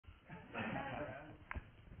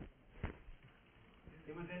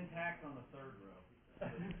was intact on the third row.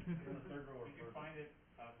 On the third row. You can find it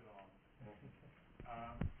pass it on.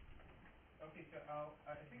 Okay, so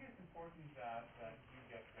I think it's important that you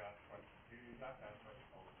get to ask questions. You got to ask questions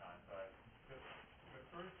all the time. But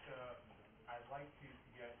first, I'd like to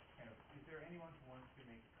get kind of, is there anyone who wants to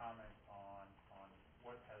make a comment on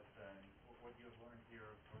what has been, what you've learned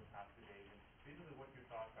here over the past debate, and basically what your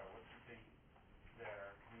thoughts are, what you think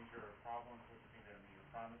their major problems, what you think their major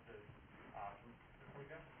promises. For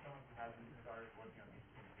example, someone who hasn't started working on these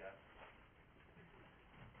two yet.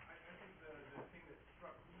 I think the thing that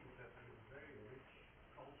struck me is that there is a very rich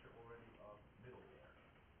culture already of middleware.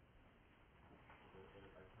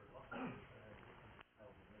 I've heard lots of different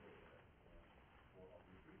styles of middleware for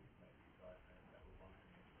obvious reasons maybe, but that was one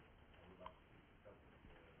thing that I would like to discuss with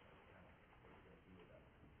the panel. What is their view of that?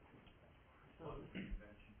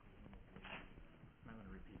 Invention, presumably. I'm going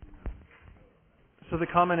to repeat that. So the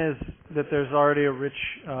comment is that there's already a rich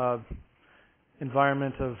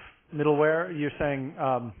environment of middleware. You're saying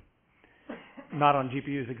not on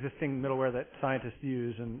GPUs, existing middleware that scientists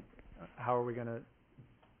use, and how are we going to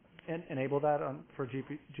enable that for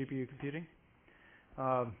GPU computing?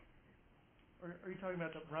 Are you talking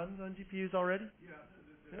about that runs on GPUs already?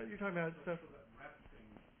 Yeah. You're talking about stuff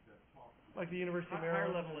like the University of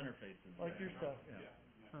Maryland. Higher level interfaces. Like your stuff. Yeah.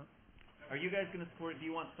 Are you guys going to support, do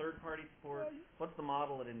you want third-party support? What's the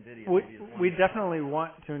model at NVIDIA? We definitely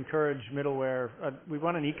want to encourage middleware. We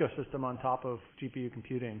want an ecosystem on top of GPU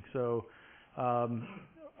computing. So, I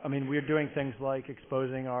mean, we're doing things like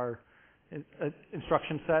exposing our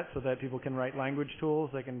instruction set so that people can write language tools.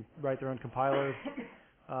 They can write their own compilers.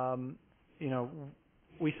 You know,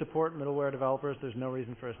 we support middleware developers. There's no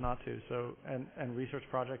reason for us not to. So, and research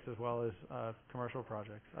projects as well as commercial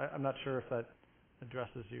projects. I'm not sure if that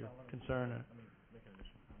addresses your concern.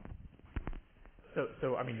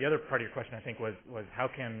 So I mean, the other part of your question, I think, was how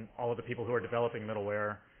can all of the people who are developing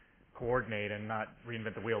middleware coordinate and not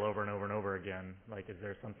reinvent the wheel over and over and over again? Like, is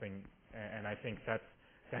there something? And I think that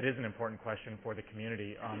is an important question for the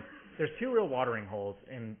community. There's two real watering holes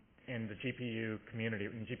in the GPU community,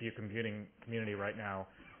 in GPU computing community right now.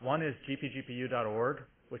 One is gpgpu.org,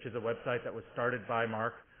 which is a website that was started by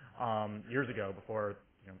Mark years ago before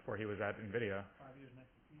he was at NVIDIA.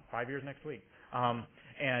 5 years next week.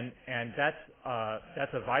 And that's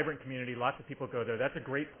a vibrant community. Lots of people go there. That's a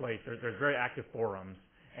great place. There's very active forums,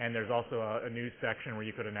 and there's also a news section where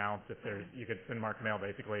you could announce if you could send Mark mail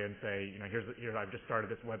basically and say, here I've just started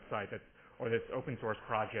this website or this open source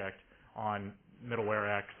project on middleware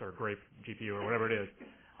X or Grape GPU or whatever it is.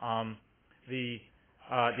 The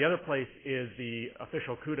other place is the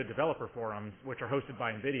official CUDA developer forums, which are hosted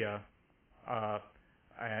by NVIDIA.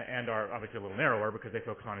 And are obviously a little narrower because they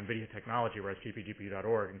focus on NVIDIA technology, whereas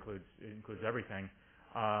gpgpu.org includes everything.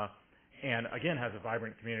 And again, has a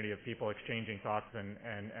vibrant community of people exchanging thoughts and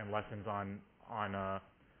lessons on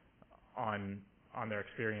their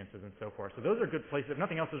experiences and so forth. So those are good places. If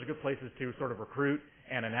nothing else, those are good places to sort of recruit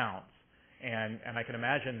and announce. And I can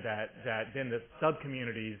imagine that then the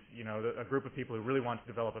sub-communities, a group of people who really want to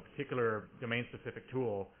develop a particular domain-specific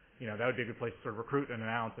tool, that would be a good place to sort of recruit and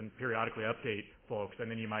announce and periodically update folks,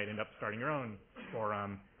 and then you might end up starting your own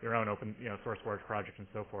forum, your own open, source storage project and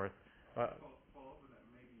so forth. Follow up with that,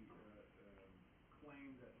 maybe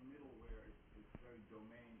claim that middleware is very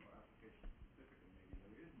domain or application specific, and maybe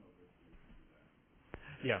there is no good solution to that.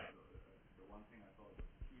 Yeah. The one thing I thought was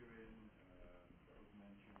Kirin that was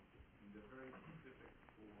mentioned, and they're very specific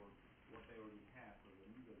for what they already have, so they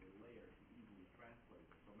need a layer to easily translate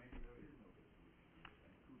it. So maybe there is no good solution to this,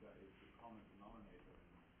 and CUDA is the common denominator.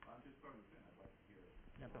 And I'm just throwing this in. I'd like to hear what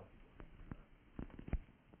people think.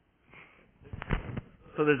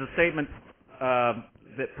 So there's a statement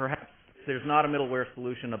that perhaps there's not a middleware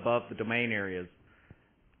solution above the domain areas,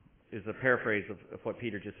 is a paraphrase of what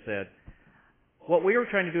Peter just said. What we were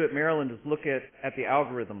trying to do at Maryland is look at the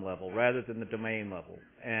algorithm level rather than the domain level,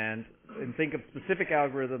 and think of specific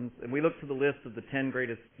algorithms. And we looked to the list of the 10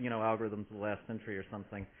 greatest algorithms of the last century or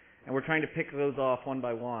something, and we're trying to pick those off one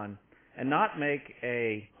by one and not make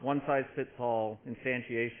a one-size-fits-all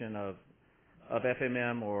instantiation of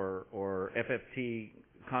FMM or FFT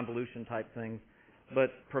convolution type things,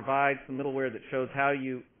 but provide some middleware that shows how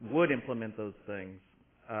you would implement those things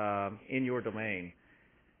in your domain.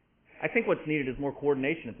 I think what's needed is more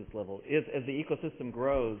coordination at this level. As the ecosystem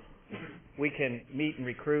grows, we can meet and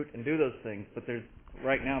recruit and do those things, but there's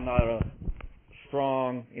right now not a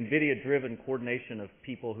strong NVIDIA-driven coordination of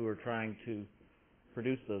people who are trying to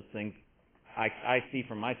produce those things. I see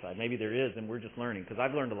from my side. Maybe there is, and we're just learning, because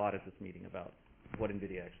I've learned a lot at this meeting about what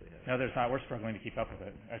NVIDIA actually has. No, there's not. We're struggling to keep up with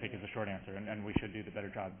it, I think is the short answer, and we should do the better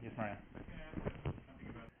job. Yes, Maria?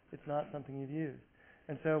 Something about It's not something you've used.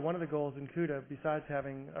 And so one of the goals in CUDA, besides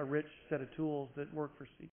having a rich set of tools that work for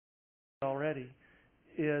C already,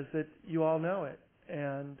 is that you all know it.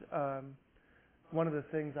 And one of the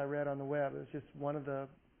things I read on the web, it was just one of the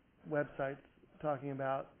websites talking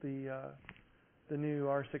about the new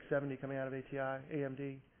R670 coming out of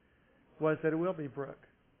AMD, was that it will be Brook.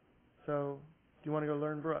 So do you want to go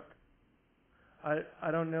learn Brook?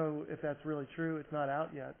 I don't know if that's really true. It's not out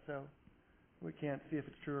yet, so we can't see if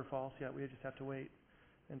it's true or false yet. We just have to wait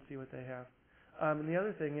and see what they have. And the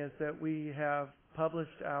other thing is that we have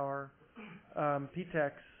published our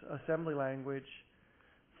PTEX assembly language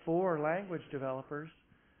for language developers,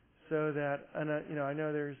 so that, and I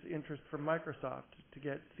know there's interest from Microsoft to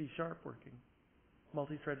get C# working,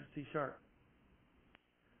 multi-threaded C#.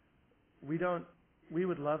 We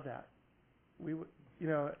would love that. We would,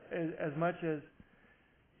 as much as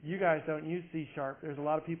you guys don't use C#, there's a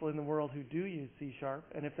lot of people in the world who do use C#,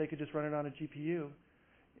 and if they could just run it on a GPU,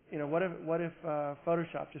 what if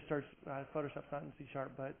Photoshop just starts? Photoshop's not in C#,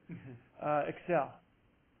 but Excel.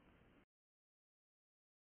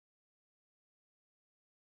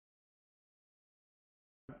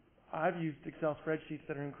 I've used Excel spreadsheets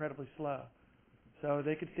that are incredibly slow, so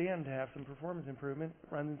they could stand to have some performance improvement.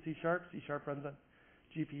 Runs in C#. C# runs on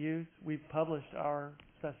GPUs. We've published our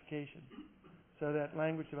specifications so that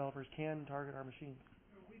language developers can target our machines.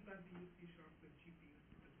 We plan to use C# with GPUs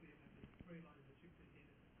because we have this very large distributed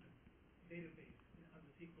data system database on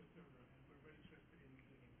the SQL server, and we're very interested in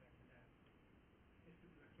doing exactly that. Is to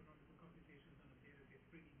do astronomical computations on the database,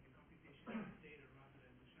 bringing the computation to the data rather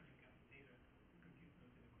than shutting out the data to compute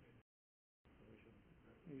those in a query.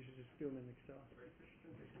 You should just do them in Excel.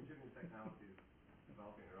 Computing technology is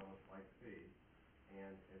developing their own like C,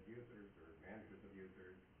 and as users or managers of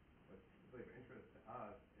users, what's really of interest to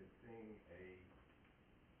us is seeing a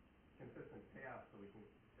consistent path so we can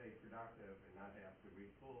stay productive and not have to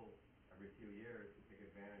retool every few years to take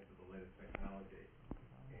advantage of the latest technology.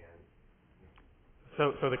 And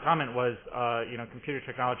So the comment was, computer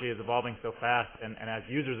technology is evolving so fast, and as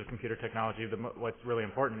users of computer technology, what's really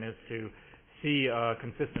important is to see a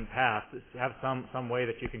consistent path, have some way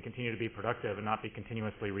that you can continue to be productive and not be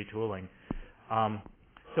continuously retooling.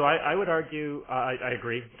 So I would argue, I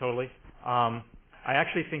agree totally. I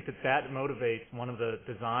actually think that motivates one of the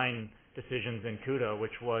design decisions in CUDA,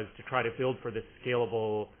 which was to try to build for this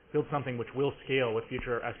scalable, build something which will scale with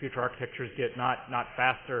future architectures get not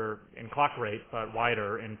faster in clock rate, but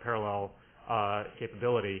wider in parallel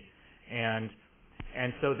capability. And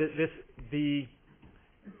so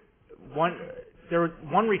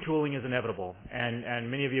one retooling is inevitable,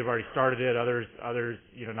 and many of you have already started it. Others,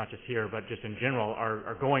 not just here, but just in general,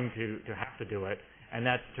 are going to have to do it, and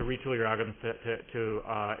that's to retool your algorithms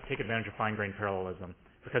to take advantage of fine-grained parallelism,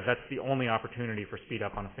 because that's the only opportunity for speed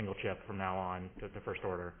up on a single chip from now on to first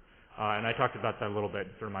order. And I talked about that a little bit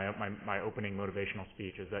through my opening motivational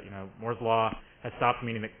speech. Is that Moore's law has stopped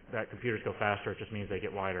meaning that computers go faster; it just means they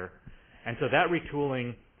get wider. And so that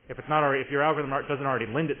retooling, if your algorithm doesn't already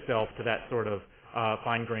lend itself to that sort of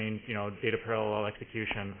fine-grained, data parallel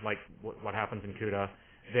execution, like what happens in CUDA,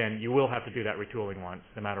 then you will have to do that retooling once,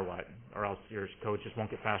 no matter what, or else your code just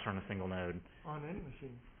won't get faster on a single node. On any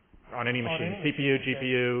machine. On any machine, CPU,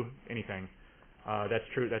 GPU, anything. That's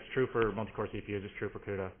true. That's true for multi-core CPUs. It's true for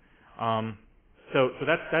CUDA. So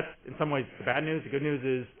that's in some ways the bad news. The good news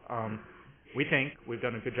is we think we've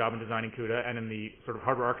done a good job in designing CUDA, and in the sort of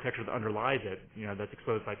hardware architecture that underlies it, that's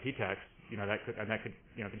exposed by PTEX, that could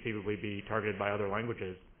conceivably be targeted by other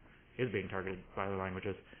languages, is being targeted by other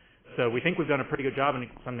languages. So we think we've done a pretty good job, and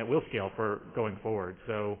something that will scale for going forward.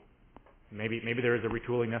 So maybe there is a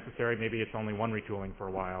retooling necessary. Maybe it's only one retooling for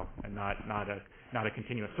a while, and not a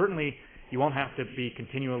continuous. Certainly, you won't have to be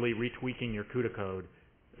continually retweaking your CUDA code,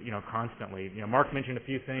 constantly. Mark mentioned a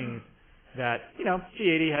few things that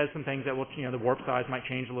G80 has some things that will, the warp size might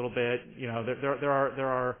change a little bit.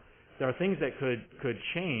 There are things that could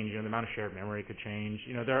change. The amount of shared memory could change.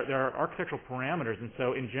 There are architectural parameters, and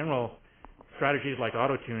so in general, strategies like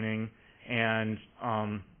auto-tuning and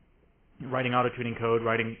writing auto-tuning code,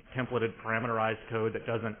 writing templated parameterized code that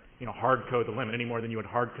doesn't hard code the limit any more than you would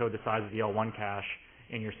hard code the size of the L1 cache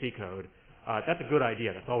in your C code. That's a good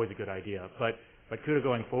idea. That's always a good idea. But CUDA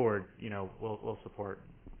going forward, we'll support.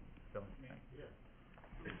 So,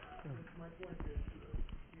 my point is,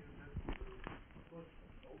 of course,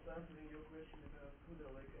 also answering your question about CUDA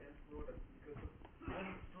like end product, because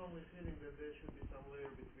I'm strongly feeling that there should be some layer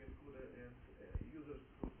between CUDA and users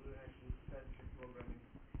who actually specific programming,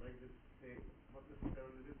 like this, say, not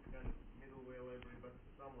necessarily this kind of middleware library, but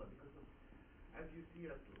somewhat, because as you see,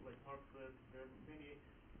 as like Mark said, there are many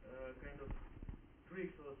kind of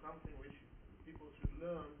tricks or something which people should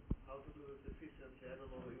learn how to do this efficiently. I don't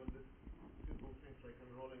know, even this simple things like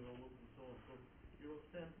enrolling a loop and so on. So you will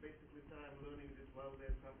spend basically time learning this while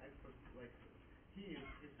there's some experts like he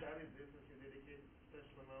studied this and he dedicated a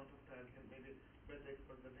special amount of time, and maybe better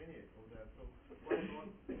expert than any of that. So why not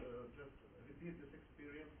just repeat this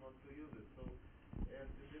experience, not to use it? So, and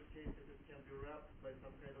in this case, if it can be wrapped by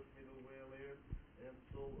some kind of middleware layer, and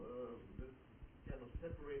so this kind of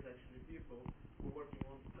separate actually people who are working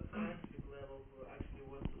on the scientific level, who actually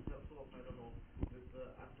want to solve, I don't know, this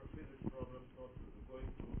astrophysics problems, not going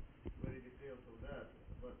to very details of that,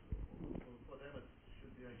 but for them it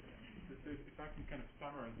should be like that. So if I can kind of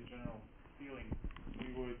summarize the general feeling,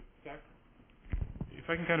 if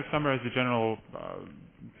I can kind of summarize the general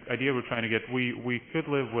idea we're trying to get, we could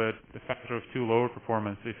live with a factor of 2 lower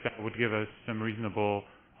performance if that would give us some reasonable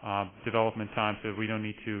development time, so we don't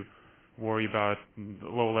need to worry about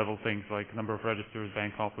low-level things like number of registers,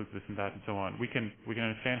 bank conflicts, this and that, and so on. We can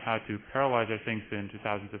understand how to parallelize our things into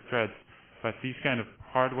thousands of threads, but these kind of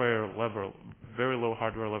hardware level, very low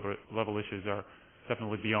hardware level issues are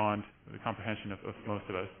definitely beyond the comprehension of most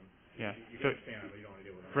of us. Yeah. So,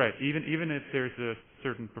 right. Even if there's a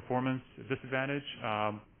certain performance disadvantage,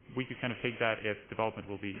 we could kind of take that if development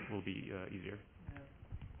will be easier.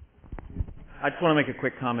 I just want to make a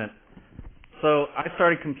quick comment. So I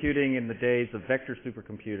started computing in the days of vector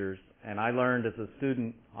supercomputers, and I learned as a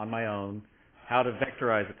student on my own how to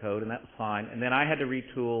vectorize a code, and that was fine. And then I had to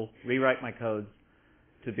rewrite my codes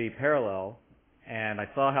to be parallel, and I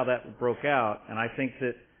saw how that broke out, and I think that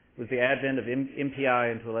it was the advent of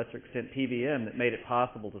MPI and to a lesser extent PVM that made it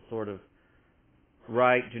possible to sort of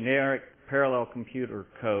write generic parallel computer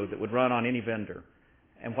code that would run on any vendor.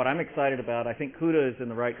 And what I'm excited about, I think CUDA is in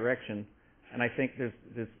the right direction, and I think there's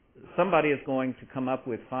somebody is going to come up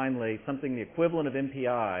with finally something the equivalent of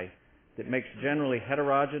MPI that makes generally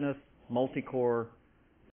heterogeneous, multi-core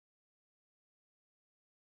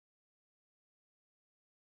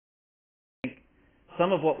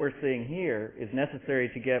some of what we're seeing here is necessary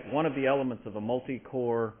to get one of the elements of a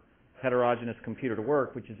multi-core heterogeneous computer to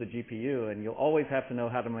work, which is a GPU, and you'll always have to know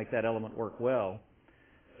how to make that element work well.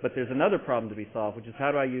 But there's another problem to be solved, which is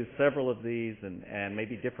how do I use several of these and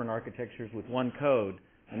maybe different architectures with one code,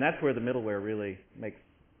 and that's where the middleware really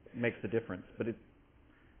makes the difference. But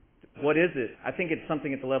what is it? I think it's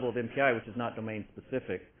something at the level of MPI, which is not domain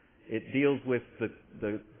specific. It deals with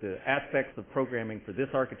the aspects of programming for this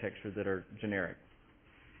architecture that are generic.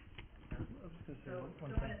 So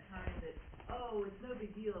in a time that, it's no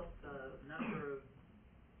big deal if the number of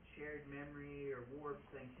shared memory or warp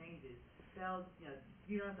thing changes,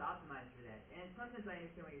 you don't have to optimize for that. And in some sense I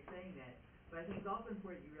understand what you're saying that, but I think it's also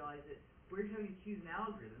important you realize that we're having to choose an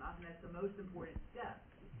algorithm. Often that's the most important step.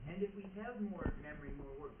 And if we have more memory,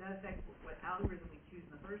 more warp, that affects what algorithm we choose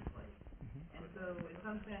in the first place. And so in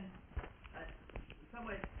some sense,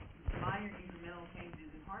 somewhat minor incremental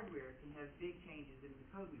changes in hardware can have big changes in the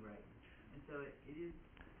code we write. And so it is.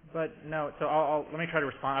 But no, so let me try to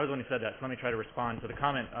respond. I was the one who said that, so let me try to respond. So the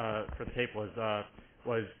comment for the tape was that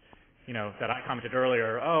I commented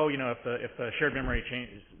earlier. If the shared memory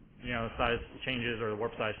changes, size changes or the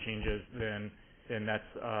warp size changes, then that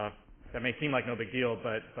may seem like no big deal,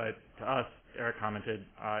 but to us, Eric commented,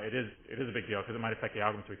 it is a big deal because it might affect the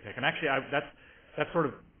algorithms we pick. And actually, that's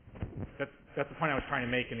the point I was trying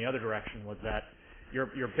to make in the other direction, was that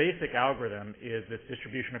your basic algorithm is this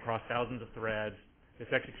distribution across thousands of threads, this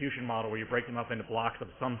execution model where you break them up into blocks of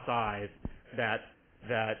some size that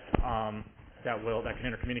can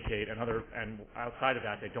intercommunicate, and outside of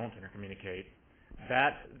that they don't intercommunicate.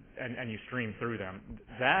 And you stream through them.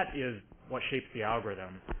 That is what shapes the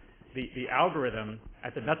algorithm. The algorithm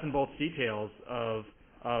at the nuts and bolts details of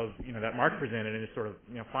that Mark presented in his sort of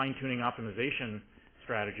fine-tuning optimization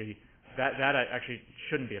strategy, that actually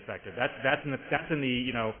shouldn't be affected. That's in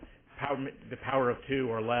the power of 2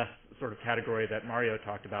 or less sort of category that Mario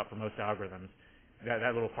talked about for most algorithms. That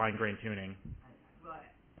little fine-grained tuning. Well,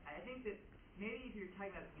 I think that maybe if you're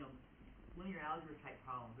talking about linear algebra type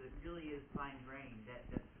problems, it really is fine-grained.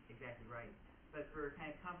 That's exactly right. But for kind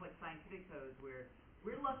of complex scientific codes where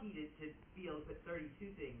we're lucky to be able to put 32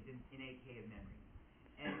 things in 8K of memory.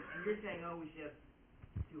 And you're saying, we should have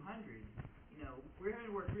 200. We're having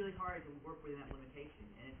to work really hard to work within that limitation,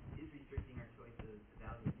 and it is restricting our choice of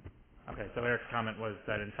algorithms. Okay, so Eric's comment was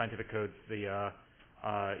that in scientific codes, they're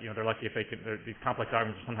lucky if they can. These complex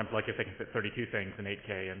algorithms are sometimes lucky if they can fit 32 things in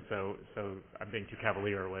 8K, and so I'm being too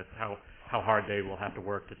cavalier with how hard they will have to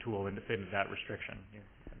work to tool and to fit into that restriction. Yeah.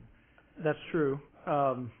 That's true.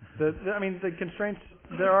 The constraints.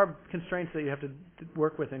 There are constraints that you have to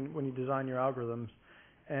work with when you design your algorithms,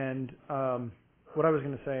 and what I was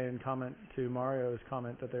going to say in comment to Mario's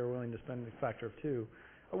comment that they were willing to spend a factor of 2,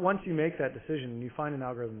 once you make that decision and you find an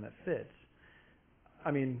algorithm that fits,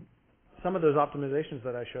 I mean, some of those optimizations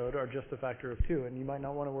that I showed are just a factor of 2, and you might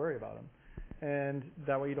not want to worry about them. And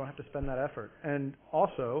that way you don't have to spend that effort. And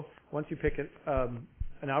also, once you pick an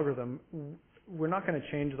algorithm, we're not going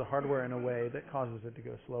to change the hardware in a way that causes it to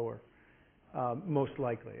go slower, most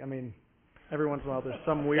likely. I mean, every once in a while there's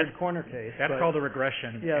some weird corner case. That's called a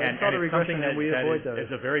regression. Yeah, that's called a regression, and we avoid those.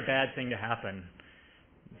 It's a very bad thing to happen.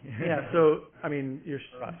 Yeah, so, I mean,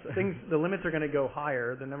 the limits are going to go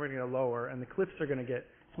higher, the numbers are going to go lower, and the cliffs are going to get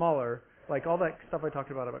smaller. Like all that stuff I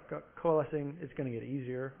talked about coalescing, it's going to get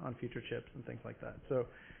easier on future chips and things like that. So,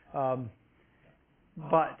 I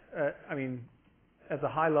mean, at the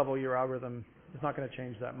high level, your algorithm is not going to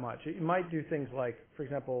change that much. It might do things like, for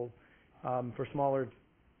example, for smaller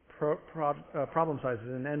problem sizes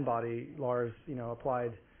in n-body, Lars,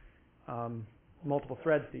 applied multiple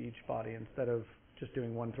threads to each body instead of just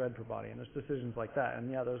doing one thread per body. And there's decisions like that. And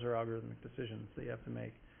yeah, those are algorithmic decisions that you have to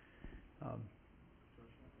make.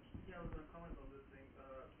 Yeah, I was going to comment on this thing.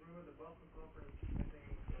 Remember the Boston conference, I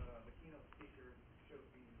think the keynote speaker showed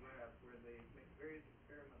these graphs where they make various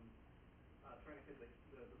experiments trying to hit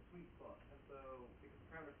the sweet spot. And so, because the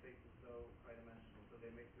parameter space is so high-dimensional, so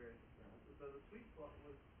they make various experiments. And so the sweet spot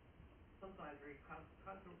was sometimes very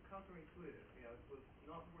counterintuitive. It was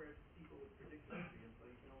not where people would predict entry, and so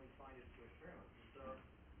you can only find it through experiments. And so,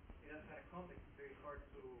 in that kind of context, it's very hard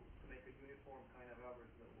to make a uniform kind of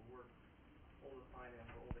algorithm that will work all the time and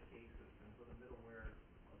for all the cases. And so the middleware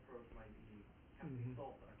approach might have to be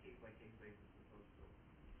solved on a case-by-case basis as opposed to.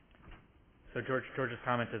 So George's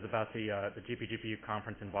comment is about the GPGPU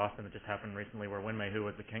conference in Boston that just happened recently, where Wenmei Hu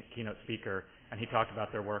was the keynote speaker, and he talked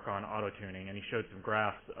about their work on auto-tuning, and he showed some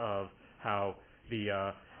graphs of how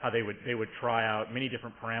they would try out many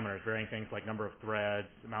different parameters, varying things like number of threads,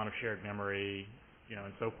 amount of shared memory,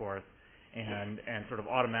 and so forth, and sort of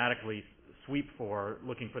automatically sweep for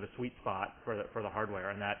looking for the sweet spot for the hardware,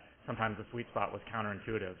 and that sometimes the sweet spot was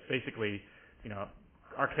counterintuitive. Basically,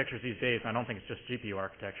 architectures these days, and I don't think it's just GPU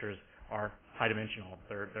architectures, are high-dimensional.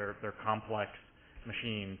 They're complex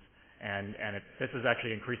machines, and this is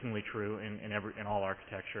actually increasingly true in all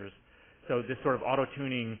architectures. So this sort of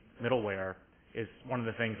auto-tuning middleware is one of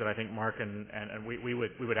the things that I think Mark and we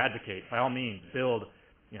would advocate. By all means, build.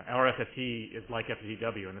 LRFFT is like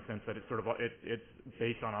FTW in the sense that it's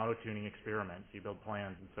based on auto-tuning experiments. You build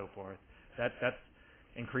plans and so forth. That's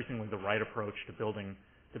increasingly the right approach to building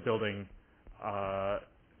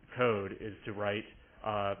code, is to write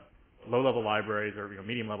low-level libraries or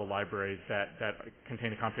medium-level libraries that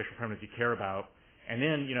contain the computational primitives you care about, and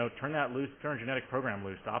then turn that loose, turn a genetic program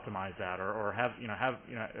loose to optimize that, or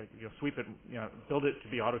sweep it, build it to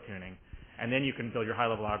be auto-tuning. And then you can build your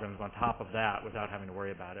high-level algorithms on top of that without having to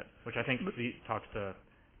worry about it, which I think talks to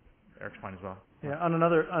Eric's point as well. Yeah. On the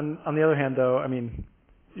other hand, though, I mean,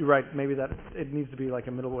 you're right. Maybe that it needs to be like a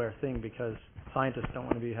middleware thing because scientists don't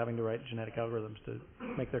want to be having to write genetic algorithms to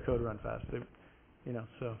make their code run fast. So.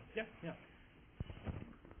 Yeah.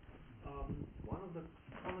 One of the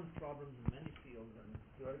common problems in many fields, and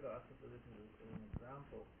theoretical astrophysics is an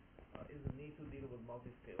example, is the need to deal with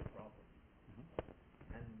multi-scale problems.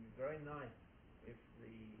 And it would be very nice if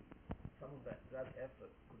some of that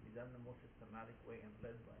effort could be done in a more systematic way and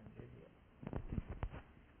led by NVIDIA.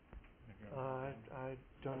 I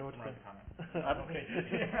don't know what to say.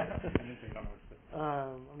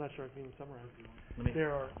 I'm not sure I can even summarize.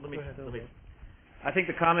 I think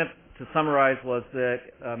the comment to summarize was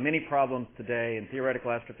that many problems today in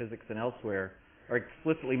theoretical astrophysics and elsewhere are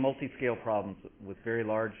explicitly multi-scale problems with very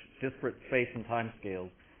large disparate space and time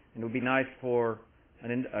scales. And it would be nice for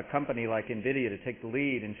a company like NVIDIA to take the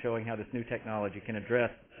lead in showing how this new technology can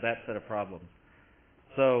address that set of problems.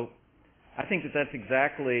 So I think that that's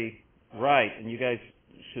exactly right, and you guys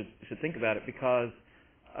should think about it because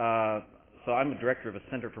so I'm a director of a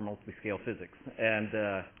Center for Multi-Scale Physics, and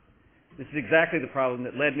this is exactly the problem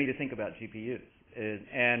that led me to think about GPUs.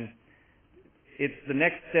 And it's the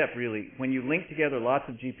next step, really. When you link together lots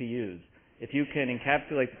of GPUs, if you can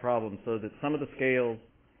encapsulate the problem so that some of the scales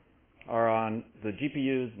are on the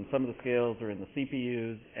GPUs and some of the scales are in the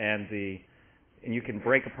CPUs, and you can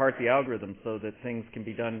break apart the algorithm so that things can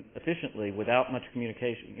be done efficiently without much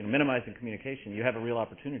communication, minimizing communication, you have a real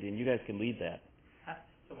opportunity, and you guys can lead that.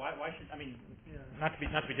 So why should, not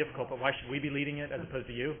to be difficult, but why should we be leading it as opposed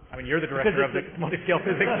to you? I mean, you're the director of the multi-scale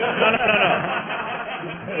physics.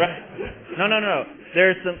 No.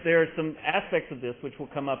 There are some aspects of this which will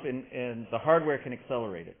come up in the hardware can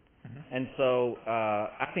accelerate it. And so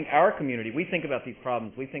I think our community, we think about these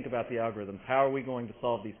problems, we think about the algorithms, how are we going to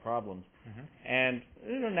solve these problems? And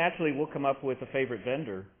naturally, we'll come up with a favorite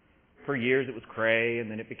vendor. For years, it was Cray, and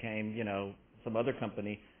then it became, some other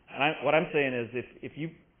company. And what I'm saying is, if you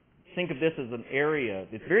think of this as an area,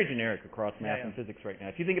 it's very generic across math and physics right now.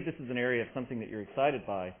 If you think of this as an area of something that you're excited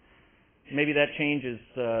by, maybe that changes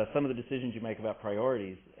some of the decisions you make about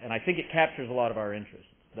priorities. And I think it captures a lot of our interests.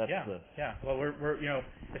 Well, we're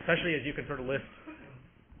especially as you can sort of list.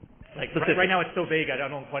 Like right now, it's so vague. I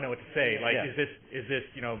don't quite know what to say. Like, is this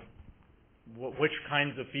which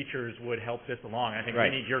kinds of features would help this along? I think we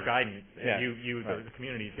need your guidance, and the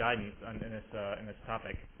community's guidance in this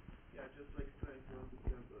topic. Yeah, just like trying to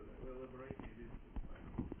elaborate a bit,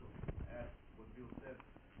 ask what Bill said,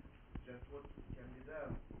 just what can be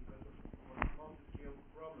done, because for multi-scale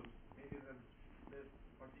problems, maybe there's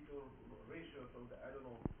particular ratios of the,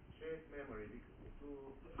 shared memory to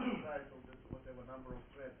size of this whatever number of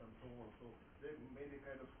threads and so on. So there may be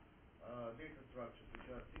kind of data structures which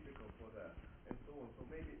are typical for that, and so on. So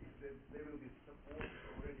maybe if there will be support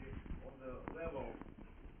already on the level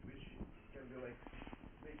which can be like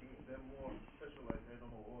making them more specialized, I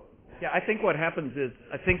don't know. I think what happens is,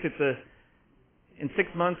 I think that in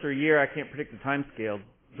 6 months or a year, I can't predict the time scale,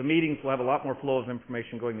 the meetings will have a lot more flow of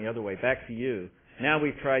information going the other way, back to you. Now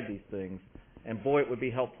we've tried these things, and boy, it would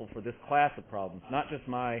be helpful for this class of problems, not just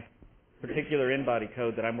my particular in-body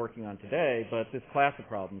code that I'm working on today, but this class of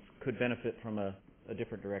problems could benefit from a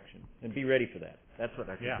different direction, and be ready for that. That's what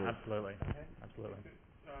I think. Yeah, absolutely. Absolutely.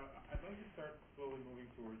 I'd like to start slowly moving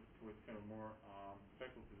towards kind of more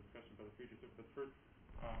speculative discussion about the future. But first,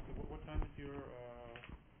 what time did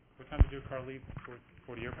your car leave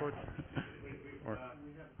for the airport? We have a car.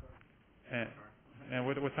 And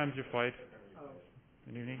what time is your flight?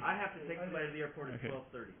 In the evening? I have to take somebody to the airport at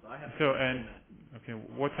 12:30, so I have to. Okay,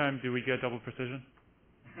 what time do we get double precision?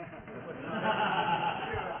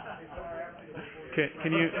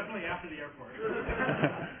 Can you definitely after the airport.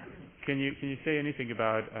 Can you say anything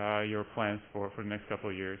about your plans for the next couple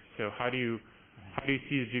of years? So how do you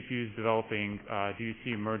see the GPUs developing? Do you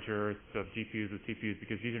see mergers of GPUs with CPUs,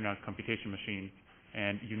 because these are now computation machines,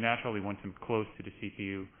 and you naturally want them close to the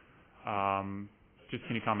CPU? Just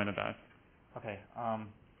can you comment on that? Okay.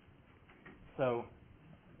 So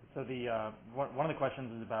the one of the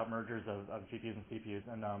questions is about mergers of GPUs and CPUs,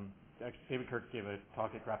 and actually David Kurtz gave a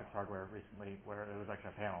talk at Graphics Hardware recently where it was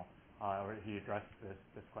actually a panel where he addressed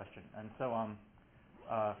this question. And so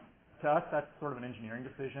to us, that's sort of an engineering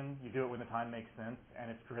decision. You do it when the time makes sense,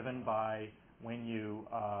 and it's driven by when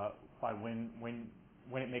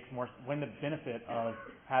it makes more, when the benefit of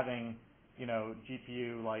having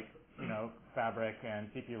GPU like fabric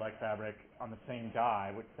and CPU like fabric on the same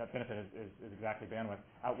die, which that benefit is exactly bandwidth,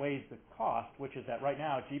 outweighs the cost, which is that right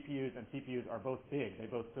now GPUs and CPUs are both big. They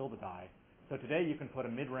both fill the die. So today you can put a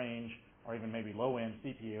mid-range or even maybe low-end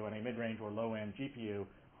CPU and a mid-range or low-end GPU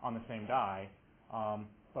on the same die.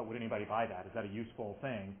 But would anybody buy that? Is that a useful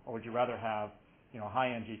thing? Or would you rather have a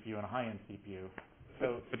high-end GPU and a high-end CPU?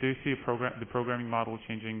 But do you see the programming model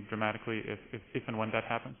changing dramatically if and when that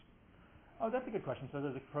happens? Oh, that's a good question. So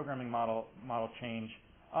there's a programming model change.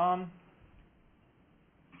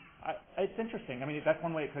 It's interesting. I mean, that's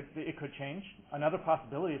one way it could change. Another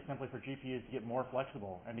possibility is simply for GPUs to get more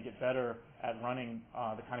flexible and to get better at running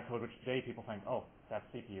the kind of code which today people think, oh, that's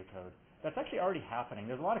CPU code. That's actually already happening.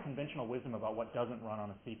 There's a lot of conventional wisdom about what doesn't run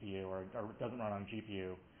on a CPU or doesn't run on a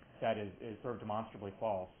GPU that is sort of demonstrably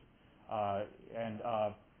false.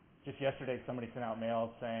 Just yesterday, somebody sent out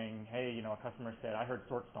mails saying, hey, a customer said, I heard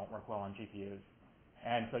sorts don't work well on GPUs.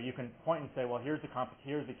 And so you can point and say, well, here's the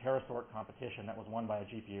TerraSort competition that was won by a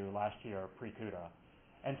GPU last year, pre-CUDA.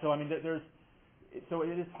 And so, I mean, I'm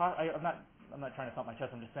not trying to thump my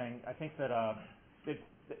chest. I'm just saying, I think that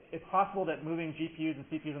it's possible that moving GPUs and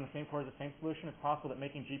CPUs on the same core is the same solution. It's possible that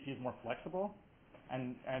making GPUs more flexible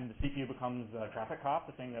and the CPU becomes a traffic cop,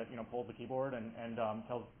 the thing that pulls the keyboard and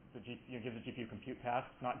tells the GPU, gives the GPU compute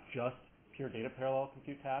tasks, not just pure data parallel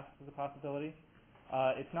compute tasks, is a possibility.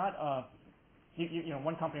 It's not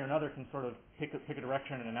one company or another can sort of pick a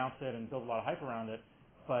direction and announce it and build a lot of hype around it,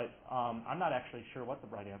 but I'm not actually sure what the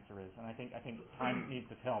right answer is, and I think time needs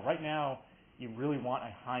to tell. Right now, you really want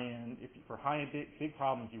a high-end, for high-end big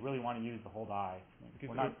problems, you really want to use the whole die.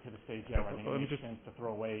 We're not to the stage yet where I think it makes sense to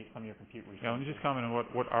throw away some of your compute resources. Yeah, let me just comment on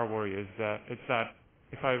what our worry is. It's that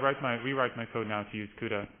if I rewrite my code now to use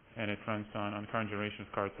CUDA, and it runs on current generation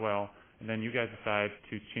of cards well, and then you guys decide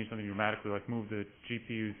to change something dramatically, like move the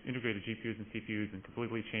GPUs, integrated GPUs and CPUs, and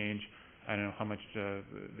completely change, I don't know how much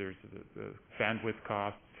there's the bandwidth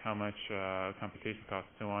costs, how much computation costs,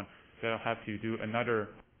 and so on. That'll have to do another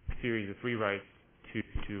series of rewrites to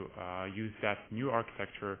use that new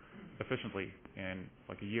architecture efficiently in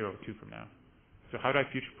like a year or two from now. So how do I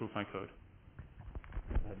future-proof my code?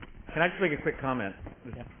 Can I just make a quick comment?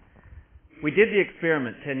 Yeah. We did the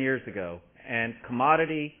experiment 10 years ago, and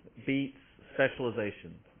commodity beats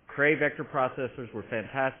specialization. Cray vector processors were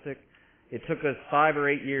fantastic. It took us 5 or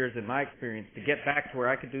 8 years, in my experience, to get back to where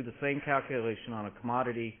I could do the same calculation on a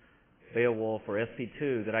commodity Beowulf or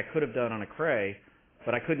SP2 that I could have done on a Cray,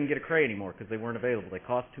 but I couldn't get a Cray anymore because they weren't available. They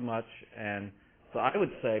cost too much. And so I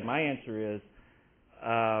would say my answer is,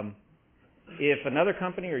 if another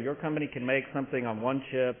company or your company can make something on one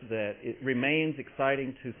chip that it remains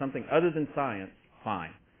exciting to something other than science,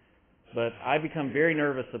 fine. But I become very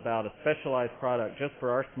nervous about a specialized product just for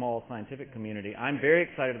our small scientific community. I'm very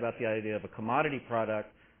excited about the idea of a commodity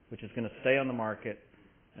product which is going to stay on the market,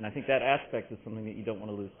 and I think that aspect is something that you don't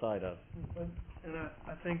want to lose sight of. And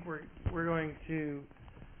I think we're going to,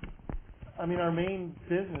 I mean, our main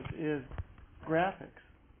business is graphics.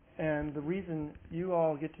 And the reason you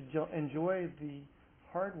all get to enjoy the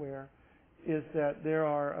hardware is that there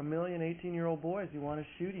are a million 18-year-old boys who want to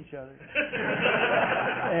shoot each other.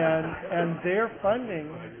 and they're funding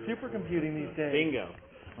supercomputing these days. Bingo.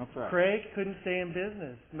 That's right. Craig couldn't stay in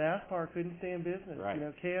business. MassPar couldn't stay in business. Right. You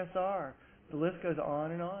know, KSR. The list goes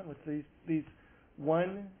on and on with these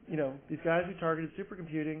guys who targeted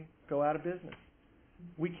supercomputing go out of business.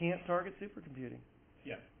 We can't target supercomputing.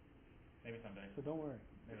 Yeah. Maybe someday. So don't worry.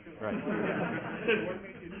 Right. What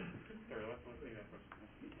made you? Sorry, let's take that question.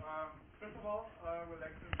 First of all, I would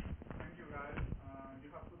like to thank you guys. You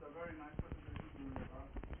have put a very nice presentation during the past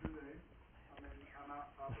 2 days. I mean, and a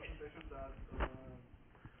presentation that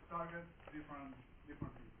targets different people.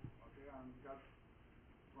 Okay, and got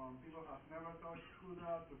from people that have never touched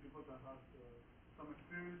CUDA to people that have some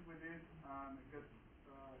experience with it, and it gets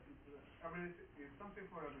it's something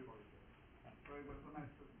for everybody. So it was a nice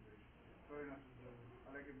presentation, very nice.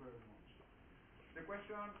 I like it very much. The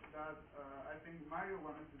question that I think Mario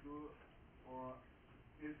wanted to do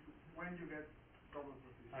is when you get double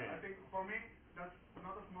precision. I think for me that's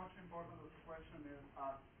not as much important as the question is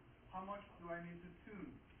how much do I need to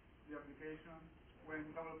tune the application when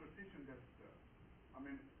double precision gets there. I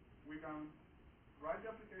mean, we can write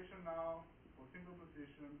the application now for single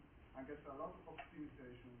precision and get a lot of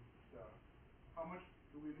optimization there. How much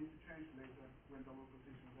do we need to change later when double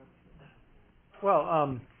precision gets there?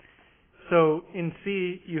 Well, so in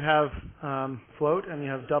C you have float and you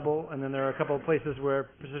have double, and then there are a couple of places where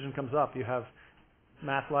precision comes up. You have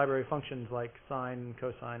math library functions like sine,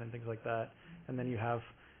 cosine, and things like that, and then you have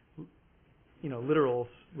literals,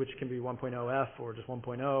 which can be 1.0f or just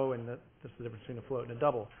 1.0, and that's the difference between a float and a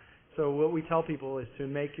double. So what we tell people is to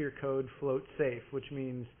make your code float safe, which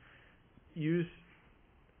means use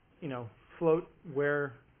float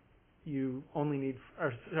where you only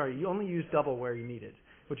you only use double where you need it,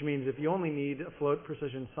 which means if you only need a float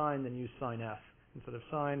precision sine, then use sine f instead of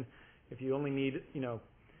sine. If you only need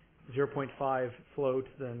 0.5 float,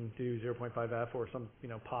 then do 0.5f or some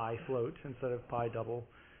pi float instead of pi double.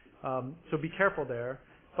 So be careful there.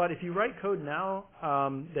 But if you write code now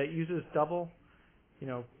that uses double,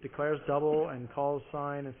 declares double and calls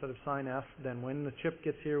sine instead of sine f, then when the chip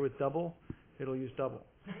gets here with double, it'll use double.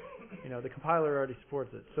 The compiler already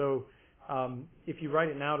supports it. So if you write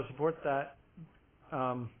it now to support that,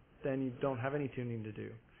 then you don't have any tuning to do.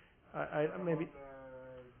 Maybe.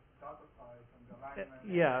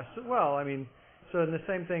 Yeah. So the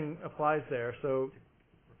same thing applies there. So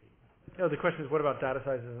the question is, what about data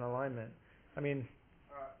sizes and alignment? I mean.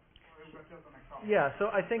 Yeah. So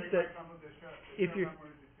I think that if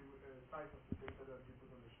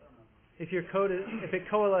your code if it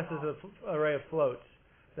coalesces an array of floats,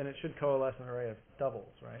 then it should coalesce an array of doubles,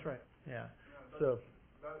 right? That's right. Yeah. So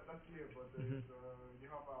that's clear, but you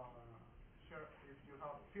have if you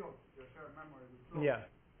have filled the shared memory with floats. Yeah.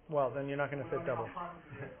 Well, then you're not going to fit double.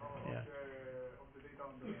 Yeah.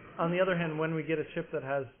 On the other hand, when we get a chip that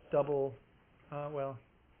has double, I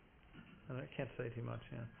can't say too much.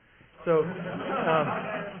 Yeah. So.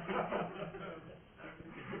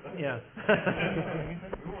 Yeah.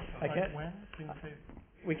 I can't. When? Can you say?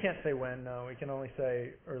 We can't say when. No, we can only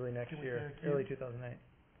say early next year, early 2008.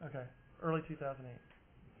 Okay, early 2008.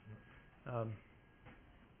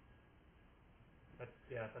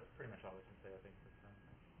 That's pretty much all we can say, I think.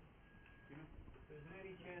 Is there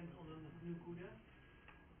any chance on a GNU CUDA?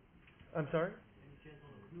 I'm sorry? Any chance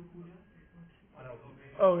on a GNU CUDA?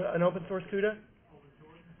 Oh, an open source CUDA?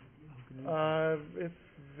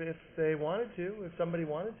 If they wanted to, if somebody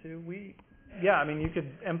wanted to, you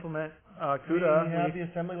could implement CUDA. We have the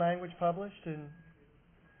assembly language published, and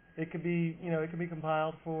it could be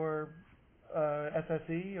compiled for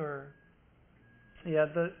SSE or? Yeah,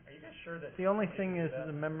 Are you guys sure that the only thing is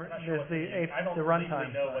the memory, I'm not sure there's I don't the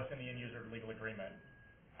runtime. legally know what's in the end user legal agreement.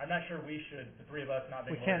 I'm not sure we should, the three of us, not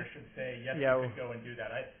being We can't- lawyers, should say yes, yeah, you could go and do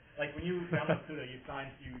that. Like when you download CUDA, you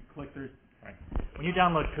click through. Right. When you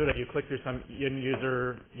download CUDA, you click through some end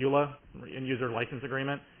user EULA, end user license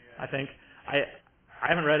agreement. I think I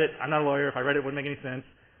haven't read it. I'm not a lawyer. If I read it, it wouldn't make any sense.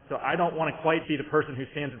 So I don't want to quite be the person who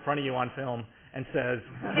stands in front of you on film and says,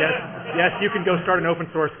 yes, you can go start an open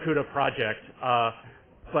source CUDA project.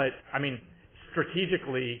 But I mean,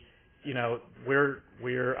 strategically, we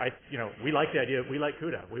like the idea. We like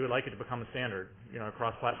CUDA. We would like it to become a standard, a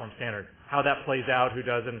cross-platform standard. How that plays out, who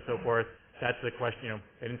does it, and so forth. That's the question.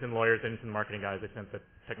 They didn't send lawyers. They didn't send marketing guys. They sent the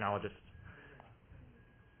technologists.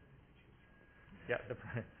 Yeah.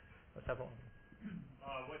 Let's have one.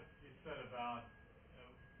 What you said about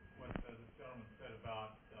what the gentleman said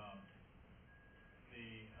about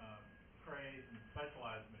the craze and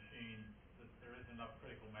specialized machines, that there isn't enough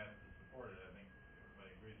critical mass to support it. I think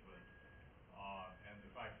everybody agrees with it. And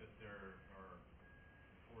the fact that there are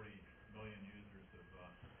 40 million users of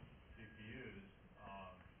GPUs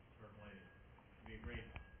certainly would be a great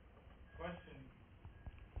question.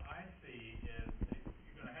 I see is that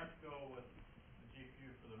you're going to have to go with the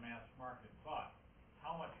GPU for the mass market, but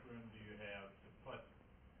how much room do you have to put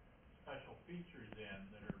special features in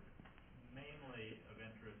that are mainly of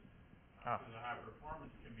interest to the high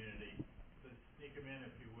performance community, to sneak them in,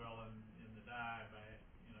 if you will, in the die by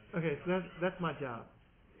Okay, so that's my job.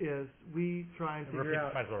 Is we try and figure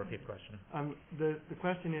out. Might as well repeat the question. The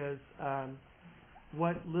question is,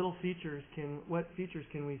 what features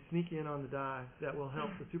can we sneak in on the die that will help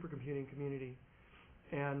the supercomputing community,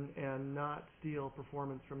 and not steal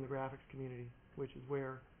performance from the graphics community, which is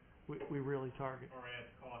where we really target. Or add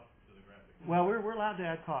cost to the graphics. Well, we're allowed to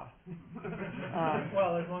add cost.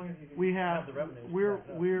 Well, as long as you can have the revenue.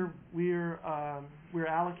 We're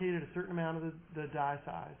allocated a certain amount of the die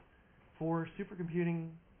size for supercomputing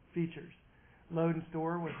features. Load and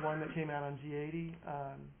store was one that came out on G80.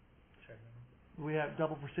 We have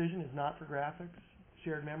double precision is not for graphics.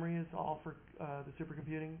 Shared memory is all for the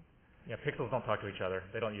supercomputing. Yeah, pixels don't talk to each other.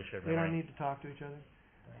 They don't use shared memory. They don't need to talk to each other.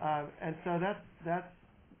 And so that's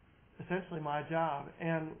essentially my job.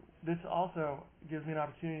 And this also gives me an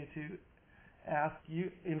opportunity to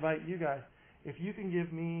invite you guys, if you can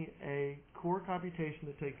give me a core computation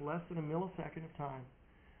that takes less than a millisecond of time,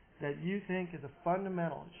 that you think is it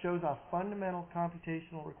shows off fundamental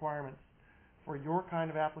computational requirements for your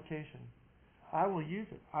kind of application, I will use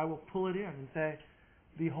it. I will pull it in and say,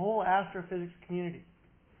 the whole astrophysics community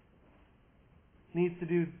needs to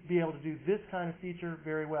be able to do this kind of feature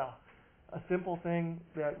very well. A simple thing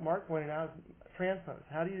that Mark pointed out is transpose.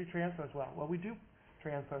 How do you do transpose well? Well, we do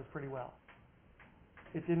transpose pretty well.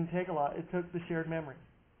 It didn't take a lot. It took the shared memory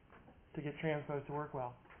to get transpose to work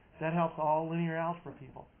well. That helps all linear algebra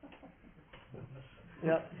people.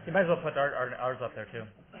 Yep. You might as well put ours up there too.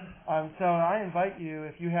 So I invite you,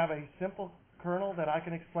 if you have a simple kernel that I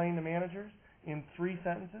can explain to managers in 3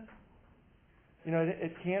 sentences,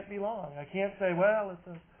 it can't be long. I can't say, well, it's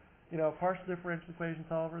a partial differential equation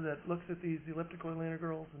solver that looks at these elliptical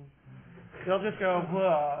integrals, and they'll just go,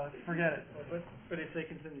 forget it. But if they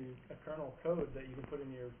can send you a kernel code that you can put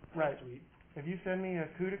in your test suite. If you send me a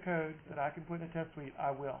CUDA code that I can put in a test suite,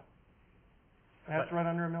 I will. It has to run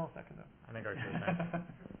under a millisecond, though. I think ours is the same.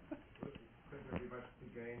 Could there be much to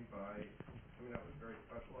gain by coming up with very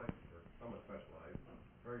specialized, or somewhat specialized,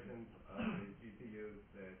 versions of the GPUs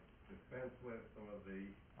that dispense with some of the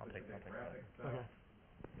specific graphics stuff,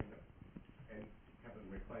 and have them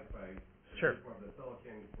replaced by more of the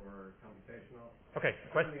silicon for computational? Okay.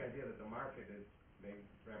 The idea that the market may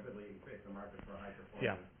rapidly increase the market for high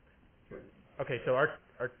performance. Yeah. Okay, so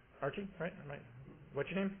Archie, right? What's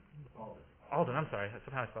your name? Alden, I'm sorry.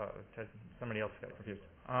 Somehow I thought somebody else got confused.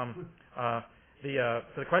 So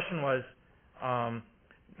the question was,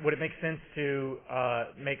 would it make sense to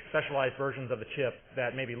make specialized versions of the chip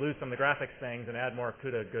that maybe lose some of the graphics things and add more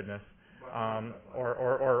CUDA goodness,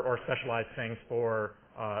 or specialized things for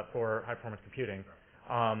high performance computing?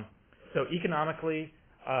 So economically,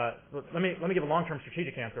 let me give a long-term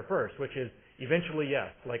strategic answer first, which is eventually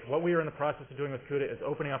yes. Like what we are in the process of doing with CUDA is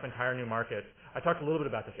opening up entire new markets. I talked a little bit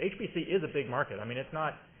about this. HPC is a big market. I mean, it's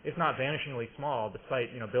not vanishingly small, despite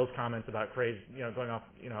Bill's comments about craze, going off,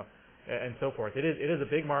 and so forth. It is a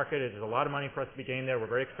big market. There's a lot of money for us to be gained there. We're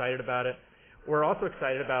very excited about it. We're also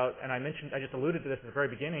excited about, and I just alluded to this at the very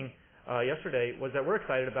beginning yesterday, was that we're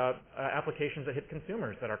excited about applications that hit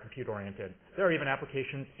consumers that are compute oriented. There are even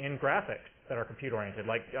applications in graphics that are compute oriented,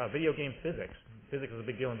 like video game physics. Physics is a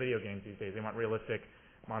big deal in video games these days. They want realistic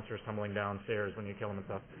monsters tumbling downstairs when you kill them and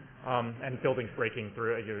stuff, and buildings breaking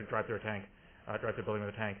through. You drive through a tank, drive through a building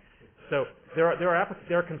with a tank. So there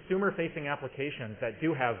are consumer-facing applications that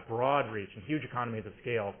do have broad reach and huge economies of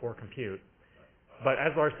scale for compute. But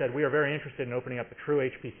as Lars said, we are very interested in opening up the true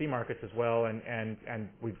HPC markets as well, and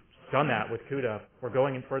we've done that with CUDA. We're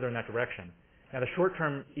going in further in that direction. Now, the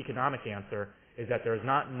short-term economic answer is that there's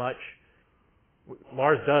not much.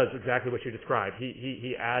 Lars does exactly what you described.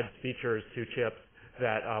 He adds features to chips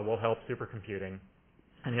that will help supercomputing,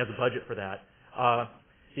 and he has a budget for that.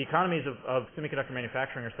 The economies of semiconductor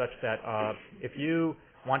manufacturing are such that if you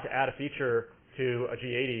want to add a feature to a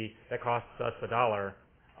G80 that costs us $1,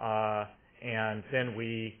 and then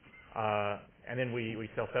we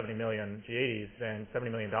sell 70 million G80s, then $70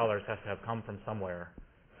 million has to have come from somewhere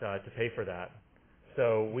to pay for that.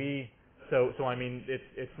 So I mean,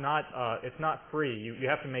 it's not free. You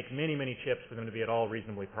have to make many chips for them to be at all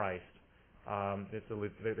reasonably priced. The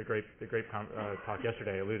great talk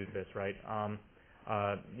yesterday alluded to this, right?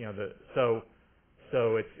 So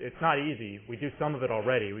it's not easy. We do some of it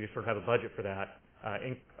already. We sort of have a budget for that.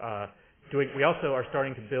 We also are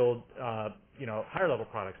starting to build higher level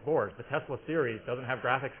products, boards. The Tesla series doesn't have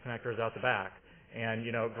graphics connectors out the back, and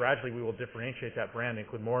gradually we will differentiate that brand and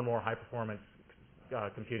include more and more high performance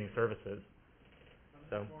computing services.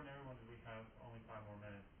 So. Everyone, we have only 5 more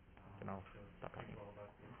minutes. Stop talking.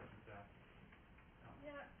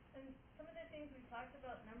 Yeah, and some of the things we talked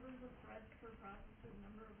about, numbers of threads per processor,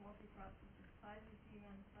 number of multiprocessors, size of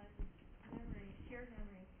VRAM, size of memory, shared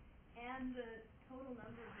memory, and the total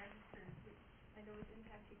number of registers, which I know is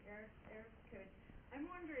impacting Eric's code. I'm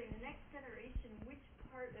wondering, the next generation, which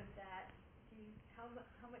part of that, how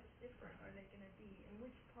much different are they going to be, and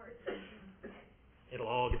which part It'll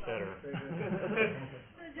all get better.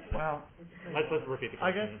 Well, let's repeat the question.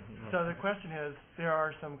 I guess, so the question is, there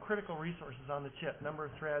are some critical resources on the chip, number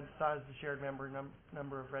of threads, size of the shared memory,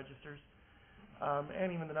 number of registers,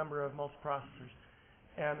 and even the number of multiprocessors.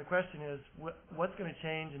 And the question is, what's going to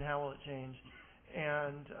change and how will it change?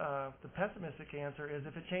 And the pessimistic answer is,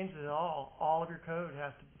 if it changes at all of your code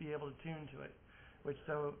has to be able to tune to it, which,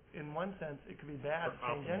 so in one sense, it could be bad to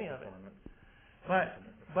change any of it. But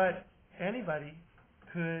anybody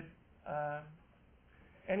could,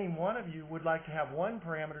 any one of you would like to have one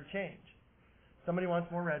parameter change. Somebody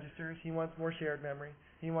wants more registers, he wants more shared memory,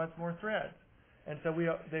 he wants more threads. And so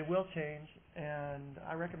they will change, and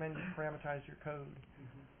I recommend you parameterize your code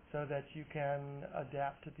so that you can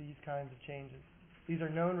adapt to these kinds of changes. These are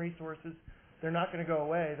known resources. They're not going to go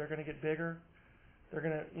away. They're going to get bigger. They're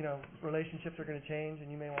going to, relationships are going to change,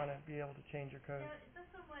 and you may want to be able to change your code. Yeah, it's not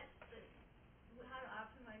so much how to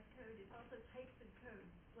optimize code. It's also types of code.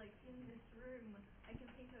 Like in this room, I can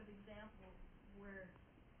think of examples where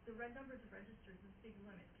the numbers of registers is a big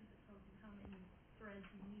limit because it tells you how many threads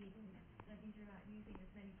you need, and that means you're not using as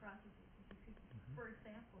many processes as you could, for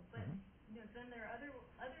example. But then there are others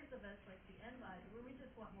of us, like the end body, where we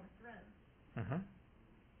just want more threads.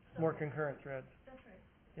 More concurrent threads. That's right.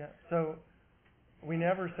 Yeah. So we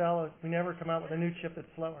never come out with a new chip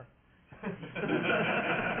that's slower. That's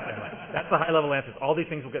the high level answers. All these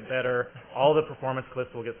things will get better. All the performance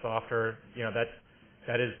cliffs will get softer.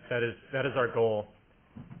 That is our goal.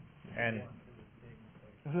 And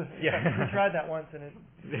yeah, we tried that once and it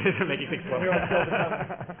make you think slower.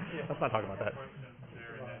 Let's not talk about that.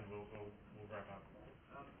 There, and then we'll wrap up.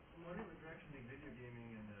 I'm wondering what direction the video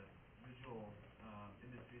gaming and the visual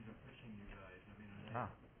industries are pushing you guys. I mean,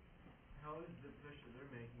 how is the push that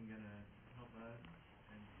they're making going to help us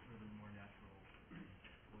and sort of a more natural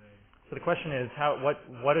way? So the question is,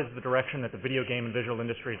 what is the direction that the video game and visual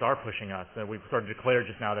industries are pushing us? We've sort of declared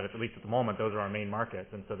just now that at least at the moment those are our main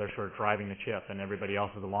markets, and so they're sort of driving the chip, and everybody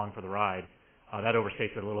else is along for the ride. That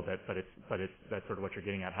overstates it a little bit, but that's sort of what you're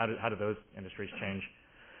getting at. How do those industries change?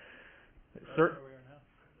 Where we are now.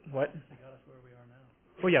 What? They got us where we are now.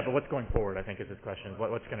 Well, yeah, but what's going forward, I think, is his question.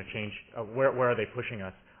 What's going to change? Where are they pushing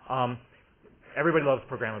us? Everybody loves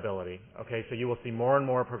programmability. Okay, so you will see more and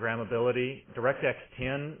more programmability. DirectX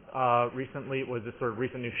 10 recently was this sort of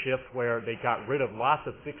recent new shift where they got rid of lots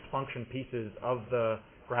of fixed function pieces of the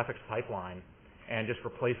graphics pipeline and just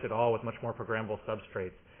replaced it all with much more programmable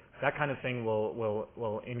substrates. That kind of thing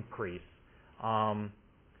will increase.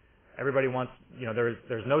 Everybody wants,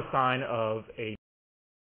 there's no sign of a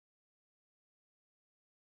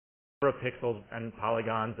number of pixels and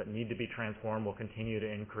polygons that need to be transformed will continue to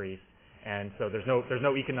increase. And so there's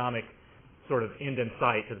no economic sort of end in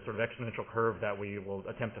sight to the sort of exponential curve that we will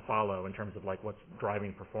attempt to follow in terms of like what's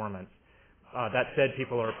driving performance. That said,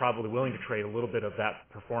 people are probably willing to trade a little bit of that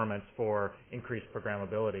performance for increased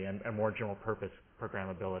programmability and more general purpose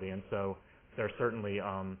programmability. And so there are certainly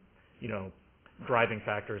driving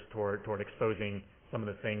factors toward exposing some of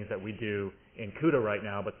the things that we do in CUDA right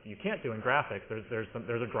now, but you can't do in graphics. There's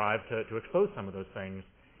a drive to expose some of those things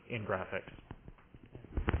in graphics.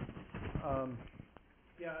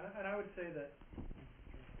 Yeah, and I would say that.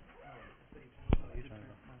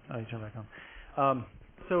 Oh, you turn back on.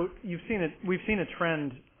 So you've seen it. We've seen a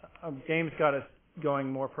trend. Games got us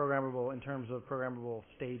going more programmable in terms of programmable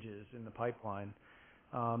stages in the pipeline.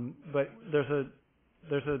 But there's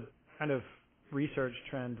a kind of research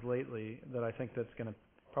trend lately that I think that's going to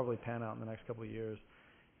probably pan out in the next couple of years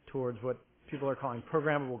towards what people are calling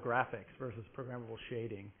programmable graphics versus programmable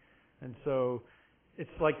shading. And so it's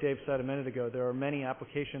like Dave said a minute ago, there are many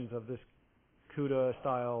applications of this CUDA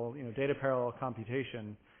style, data parallel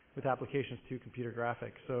computation with applications to computer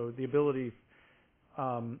graphics. So the ability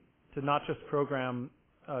to not just program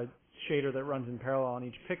a shader that runs in parallel on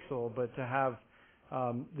each pixel, but to have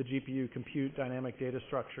the GPU compute dynamic data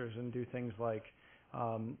structures and do things like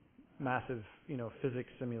massive, physics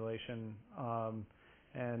simulation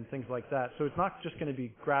and things like that. So it's not just going to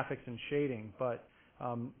be graphics and shading, but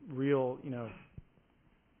real,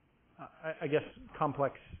 I guess,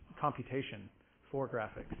 complex computation for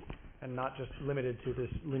graphics, and not just limited to this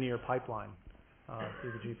linear pipeline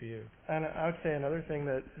through the GPU. And I would say another thing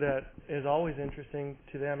that is always interesting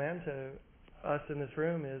to them and to us in this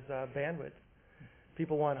room is bandwidth.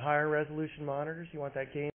 People want higher resolution monitors. You want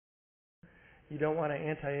that game. You don't want to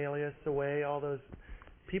anti-alias away all those.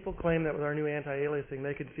 People claim that with our new anti-aliasing,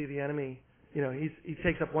 they can see the enemy. He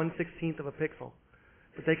takes up 1/16 of a pixel,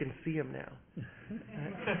 but they can see him now.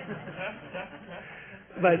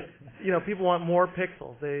 But people want more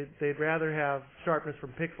pixels. They'd rather have sharpness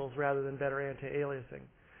from pixels rather than better anti-aliasing.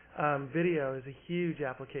 Video is a huge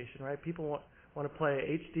application, right? People want to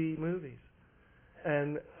play HD movies.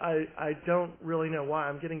 And I don't really know why.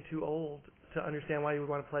 I'm getting too old to understand why you would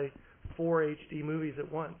want to play 4 HD movies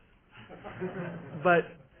at once. But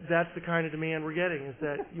that's the kind of demand we're getting, is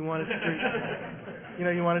that you want to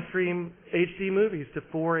stream, you want to stream HD movies to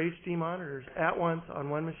 4 HD monitors at once on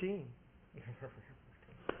one machine.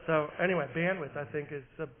 So anyway, bandwidth, I think, is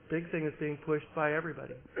a big thing that's being pushed by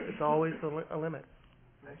everybody. It's always a limit.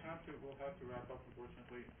 We'll have to wrap up,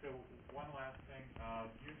 unfortunately. So one last thing.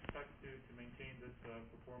 Do you expect to maintain this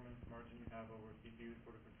performance margin you have over CPUs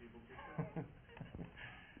for the foreseeable future?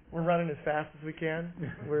 We're running as fast as we can.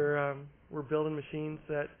 We're building machines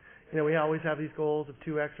that, we always have these goals of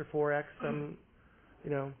 2x or 4x,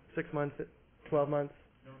 6 months, 12 months.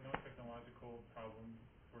 No technological problems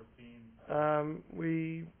foreseen?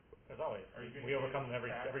 As always. We overcome them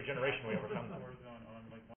every generation. We overcome them.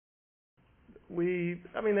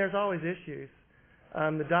 There's always issues.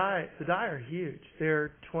 The die are huge.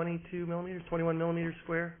 They're 22 millimeters, 21 millimeters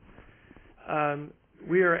square.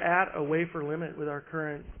 We are at a wafer limit with our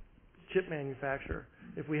current chip manufacturer.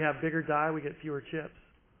 If we have bigger die, we get fewer chips.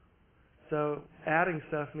 So adding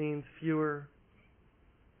stuff means fewer.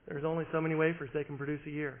 There's only so many wafers they can produce a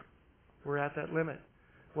year. We're at that limit.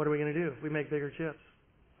 What are we going to do? If we make bigger chips,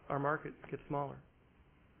 our market gets smaller.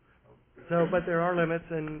 So, but there are limits,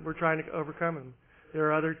 and we're trying to overcome them. There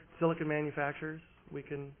are other silicon manufacturers.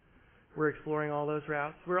 We're exploring all those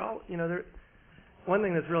routes. One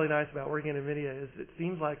thing that's really nice about working at NVIDIA is it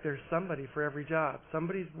seems like there's somebody for every job.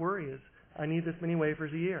 Somebody's worry is, I need this many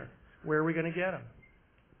wafers a year. Where are we going to get them?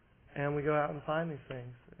 And we go out and find these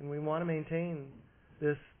things. And we want to maintain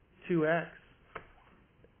this 2x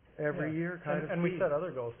every year kind of And we set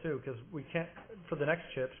other goals, too, because we can't, for the next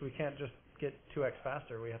chips, we can't just get 2x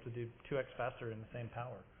faster. We have to do 2x faster in the same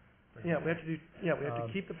power. We have to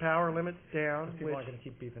keep the power limits down. People aren't going to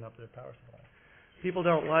keep beefing up their power supply. People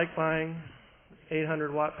don't like buying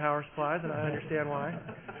 800-watt power supplies, and I understand why.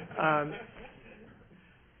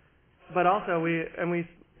 But also, we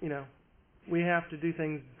have to do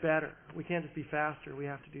things better. We can't just be faster. We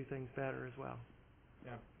have to do things better as well.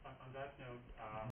 Yeah. On that note,